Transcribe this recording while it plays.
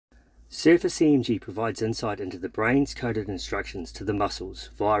Surface EMG provides insight into the brain's coded instructions to the muscles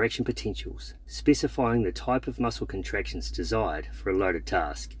via action potentials, specifying the type of muscle contractions desired for a loaded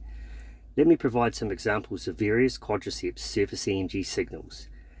task. Let me provide some examples of various quadriceps surface EMG signals.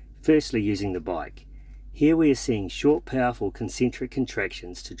 Firstly, using the bike. Here we are seeing short, powerful concentric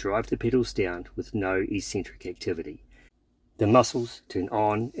contractions to drive the pedals down with no eccentric activity. The muscles turn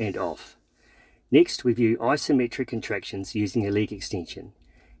on and off. Next, we view isometric contractions using a leg extension.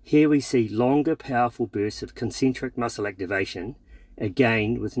 Here we see longer, powerful bursts of concentric muscle activation,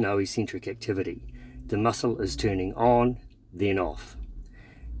 again with no eccentric activity. The muscle is turning on, then off.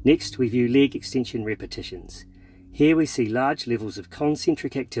 Next, we view leg extension repetitions. Here we see large levels of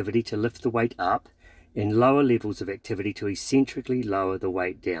concentric activity to lift the weight up and lower levels of activity to eccentrically lower the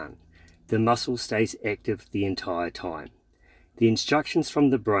weight down. The muscle stays active the entire time. The instructions from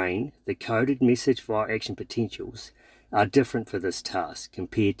the brain, the coded message via action potentials, are different for this task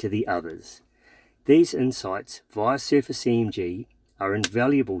compared to the others. These insights via surface EMG are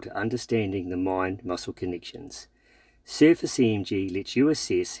invaluable to understanding the mind-muscle connections. Surface EMG lets you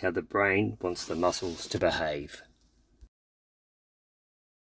assess how the brain wants the muscles to behave.